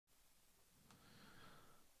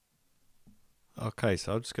Okay,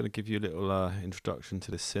 so I'm just going to give you a little introduction to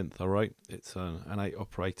this synth I wrote. It's an 8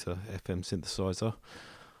 operator FM synthesizer.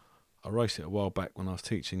 I wrote it a while back when I was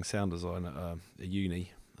teaching sound design at a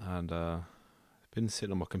uni, and it's been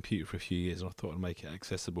sitting on my computer for a few years, and I thought I'd make it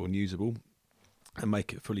accessible and usable and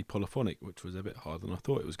make it fully polyphonic, which was a bit harder than I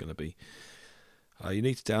thought it was going to be. You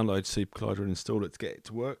need to download supercollider and install it to get it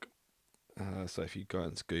to work. So if you go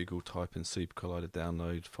into Google, type in supercollider,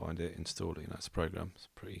 download, find it, install it, that's a program. It's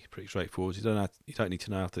pretty straightforward. You don't need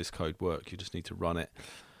to know how this code works. You just need to run it.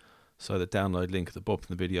 So the download link at the bottom of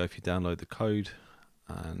the video, if you download the code,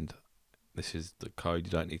 and this is the code,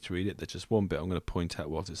 you don't need to read it. There's just one bit I'm going to point out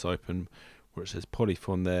whilst it's open, where it says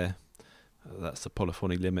polyphon there. That's the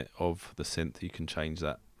polyphony limit of the synth. You can change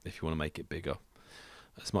that if you want to make it bigger.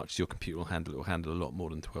 As much as your computer will handle, it will handle a lot more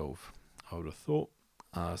than 12, I would have thought.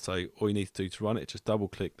 So all you need to do to run it, just double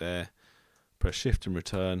click there, press shift and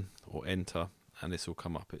return or enter, and this will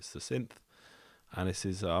come up. It's the synth, and this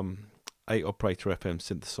is 8 operator FM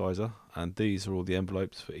synthesizer, and these are all the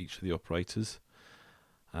envelopes for each of the operators.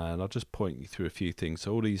 And I'll just point you through a few things.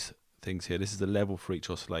 So all these things here, this is the level for each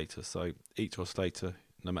oscillator. So each oscillator,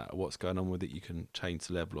 no matter what's going on with it, you can change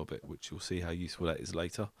the level of it, which you'll see how useful that is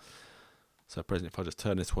later. So present, if I just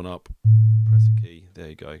turn this one up, press a key, there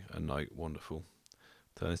you go, a note, wonderful.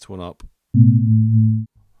 Turn this one up,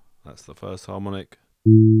 that's the first harmonic,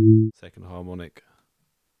 second harmonic,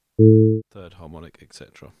 third harmonic,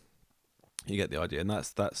 etc. You get the idea, and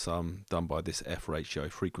that's done by this F ratio,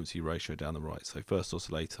 frequency ratio down the right. So first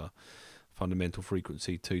oscillator, fundamental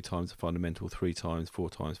frequency 2 times the fundamental, 3 times, 4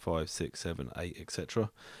 times, 5, 6, 7, 8,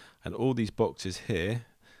 etc. And all these boxes here,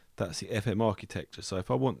 that's the FM architecture. So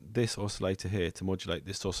if I want this oscillator here to modulate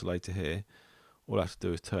this oscillator here, all I have to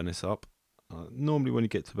do is turn this up. Normally when you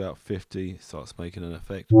get to about 50, it starts making an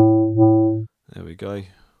effect. There we go.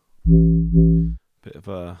 Bit of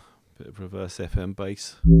reverse FM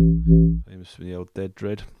bass, famous from the old Dead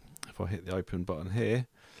Dread. If I hit the open button here,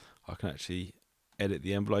 I can actually edit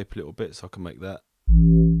the envelope a little bit, so I can make that.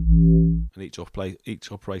 And each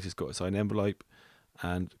operator's got its own envelope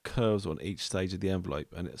and curves on each stage of the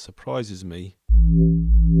envelope. And it surprises me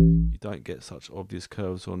you don't get such obvious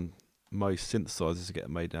curves on most synthesizers that get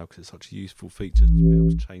made now, because it's such a useful feature to be able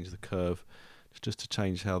to change the curve, just to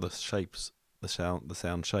change how the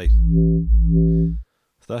sound shapes.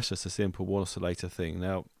 So that's just a simple one oscillator thing.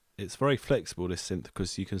 Now it's very flexible, this synth,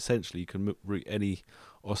 because you can route any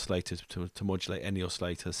oscillator to modulate any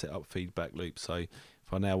oscillator, set up feedback loops. So if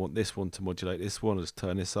I now want this one to modulate this one, I'll just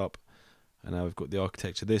turn this up, and now we've got the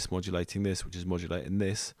architecture this modulating this, which is modulating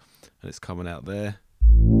this, and it's coming out there.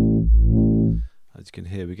 As you can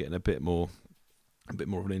hear, we're getting a bit more of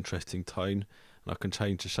an interesting tone, and I can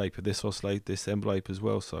change the shape of this this envelope as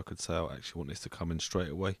well. So I could say I actually want this to come in straight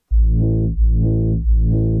away.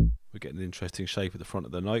 We're getting an interesting shape at the front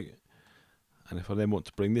of the note, and if I then want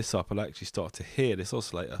to bring this up, I'll actually start to hear this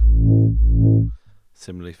oscillator.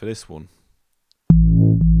 Similarly for this one.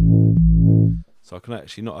 So I can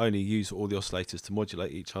actually not only use all the oscillators to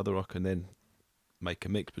modulate each other, I can then make a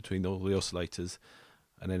mix between all the oscillators.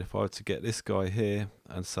 And then if I were to get this guy here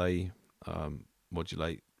and say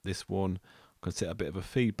modulate this one, I can set a bit of a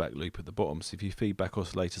feedback loop at the bottom. So if you feedback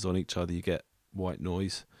oscillators on each other, you get white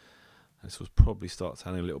noise. And this will probably start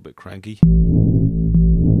sounding a little bit cranky,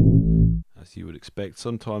 as you would expect.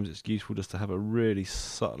 Sometimes it's useful just to have a really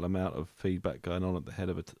subtle amount of feedback going on at the head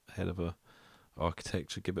of a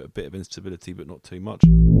architecture, give it a bit of instability, but not too much.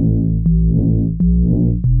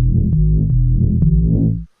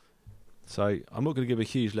 So I'm not going to give a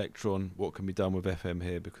huge lecture on what can be done with FM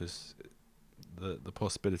here, because the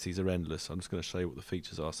possibilities are endless. I'm just going to show you what the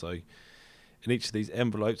features are. So in each of these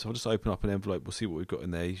envelopes, I'll just open up an envelope, we'll see what we've got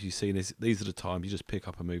in there. As you see, these are the times. You just pick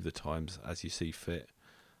up and move the times as you see fit.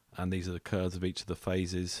 And these are the curves of each of the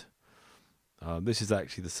phases. This is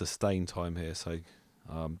actually the sustain time here, so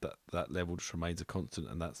that level just remains a constant,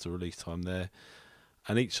 and that's the release time there.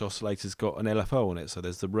 And each oscillator's got an LFO on it, so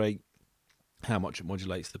there's the rate, how much it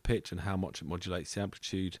modulates the pitch, and how much it modulates the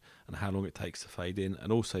amplitude, and how long it takes to fade in,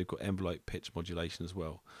 and also you've got envelope pitch modulation as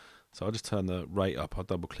well. So I'll just turn the rate up, I'll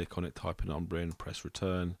double click on it, type in number in, press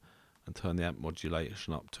return, and turn the amp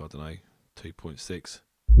modulation up to, I don't know, 2.6.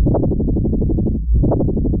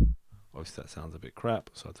 Obviously that sounds a bit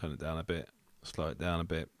crap, so I'll turn it down a bit, slow it down a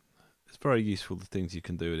bit. It's very useful, the things you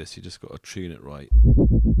can do with this. You just got to tune it right.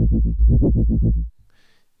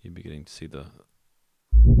 You're beginning to see the...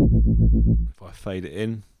 If I fade it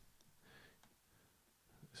in,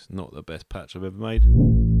 it's not the best patch I've ever made. You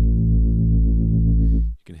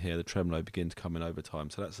can hear the tremolo begin to come in over time,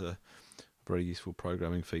 so that's a very useful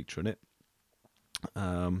programming feature in it.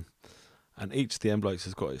 And each of the envelopes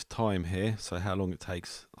has got its time here, so how long it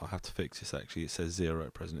takes, I'll have to fix this actually. It says 0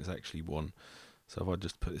 at present, it's actually 1. So if I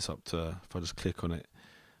just put this up to, if I just click on it,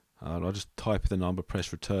 I'll just type in the number,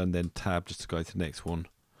 press return, then tab just to go to the next one.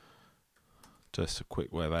 Just a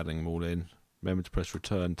quick way of adding them all in. Remember to press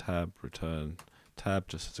return, tab,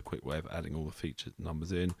 just as a quick way of adding all the featured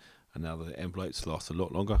numbers in. And now the envelopes last a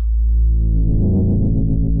lot longer.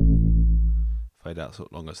 Fade out a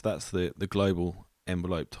lot longer. So that's the global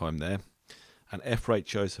envelope time there. And F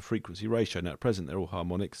ratio is the frequency ratio. Now at present they're all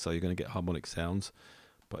harmonics, so you're going to get harmonic sounds.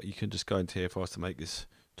 But you can just go into here, if I was to make this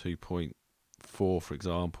 2.4 for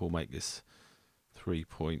example, make this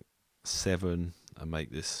 3.7 and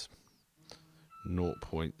make this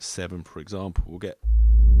 0.7 for example, we'll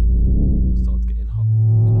start getting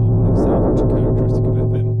harmonic sounds which are characteristic of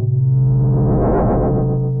FM.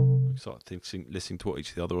 We start listening to what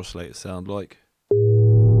each of the other oscillators sound like.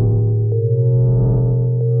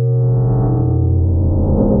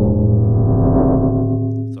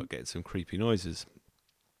 Start getting some creepy noises.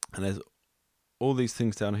 And there's all these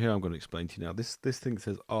things down here I'm going to explain to you now. This thing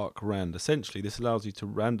says arc rand. Essentially this allows you to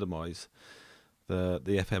randomize the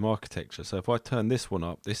FM architecture. So if I turn this one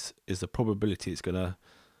up, this is the probability it's going to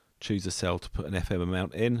choose a cell to put an FM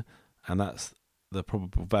amount in, and that's the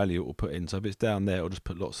probable value it will put in. So if it's down there, it'll just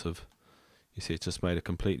put lots of, you see it's just made a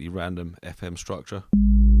completely random FM structure.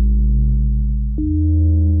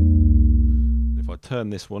 If I turn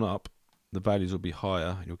this one up, the values will be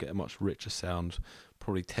higher and you'll get a much richer sound,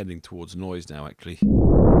 probably tending towards noise now actually.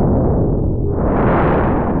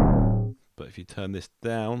 But if you turn this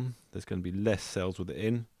down, there's going to be less cells with it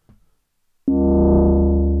in.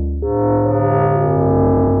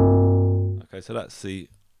 Okay, so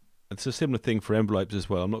it's a similar thing for envelopes as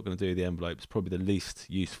well. I'm not going to do the envelopes. Probably the least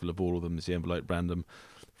useful of all of them is the envelope random.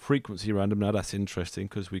 Frequency random, now that's interesting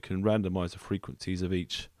because we can randomize the frequencies of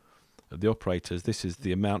each of the operators. This is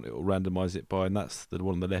the amount it will randomize it by, and that's the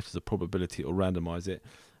one on the left is the probability it will randomize it.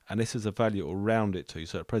 And this is a value it will round it to.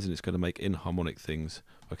 So at present it's going to make inharmonic things.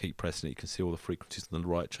 If I keep pressing it, you can see all the frequencies on the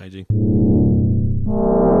right changing.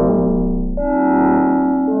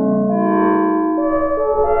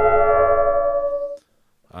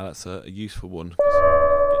 That's a useful one because you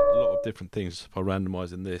can get a lot of different things by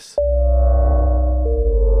randomizing this.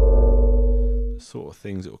 The sort of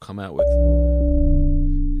things it will come out with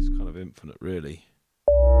is kind of infinite, really.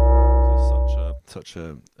 It's such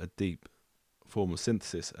a deep form of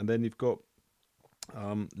synthesis. And then you've got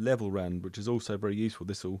level rand, which is also very useful.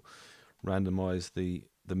 This will randomize the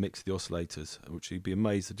mix of the oscillators, which you'd be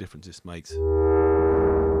amazed the difference this makes.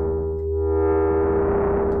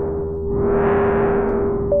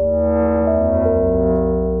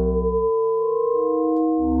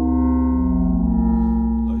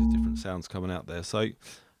 Sounds coming out there. So,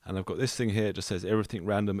 and I've got this thing here, it just says everything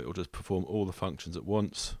random. It will just perform all the functions at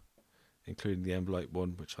once, including the envelope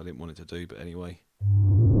one, which I didn't want it to do, but anyway.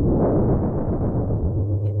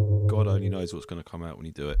 God only knows what's going to come out when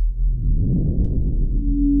you do it.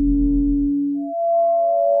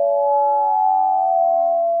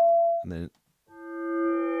 And then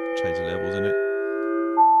change the levels in it.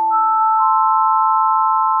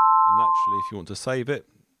 And naturally, if you want to save it,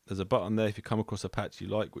 there's a button there. If you come across a patch you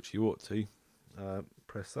like, which you ought to,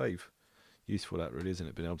 press save. Useful that really, isn't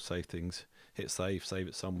it? Being able to save things. Hit save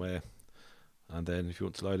it somewhere, and then if you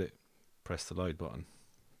want to load it, press the load button.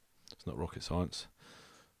 It's not rocket science.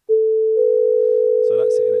 So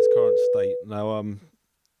that's it in its current state. Now,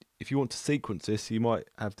 if you want to sequence this, you might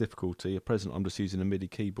have difficulty. At present, I'm just using a MIDI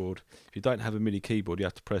keyboard. If you don't have a MIDI keyboard, you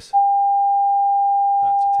have to press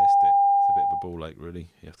that to test it. It's a bit of a ball ache, really.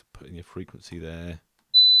 You have to put in your frequency there.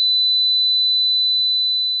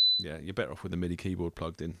 Yeah, you're better off with the MIDI keyboard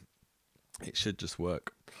plugged in. It should just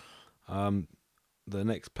work. The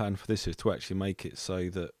next plan for this is to actually make it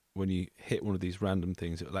so that when you hit one of these random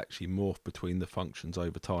things, it will actually morph between the functions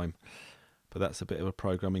over time. But that's a bit of a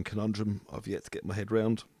programming conundrum I've yet to get my head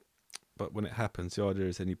round. But when it happens, the idea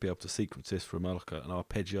is then you'd be able to sequence this from like an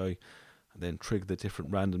arpeggio, and then trigger the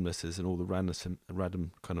different randomnesses, and all the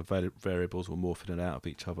random kind of variables will morph in and out of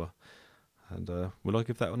each other. And will I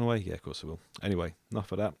give that one away? Yeah, of course I will. Anyway,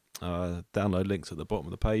 enough of that. Download links at the bottom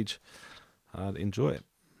of the page and enjoy it.